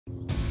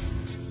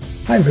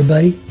Hi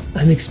everybody,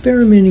 I'm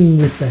experimenting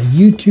with a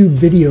YouTube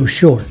video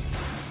short.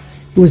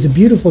 It was a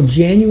beautiful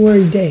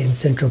January day in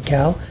Central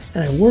Cal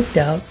and I worked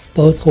out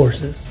both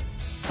horses.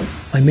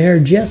 My mare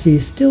Jessie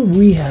is still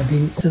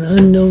rehabbing an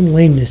unknown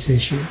lameness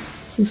issue,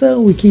 and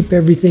so we keep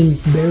everything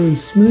very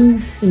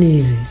smooth and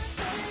easy.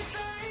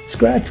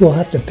 Scratch will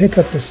have to pick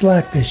up the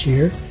slack this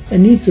year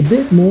and needs a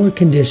bit more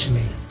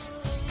conditioning.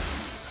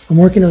 I'm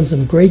working on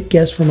some great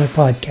guests for my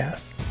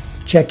podcast.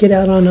 Check it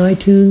out on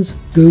iTunes,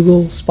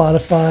 Google,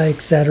 Spotify,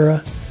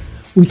 etc.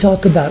 We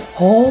talk about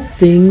all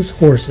things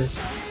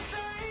horses.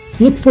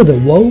 Look for the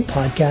Whoa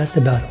podcast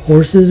about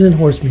horses and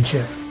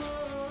horsemanship.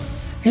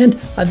 And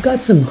I've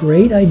got some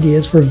great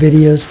ideas for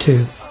videos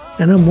too,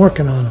 and I'm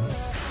working on them.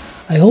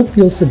 I hope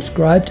you'll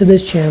subscribe to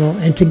this channel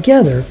and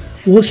together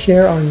we'll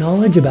share our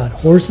knowledge about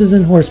horses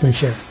and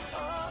horsemanship.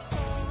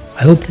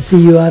 I hope to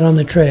see you out on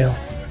the trail.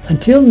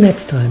 Until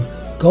next time,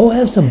 go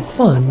have some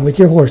fun with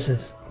your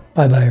horses.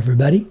 Bye-bye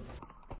everybody.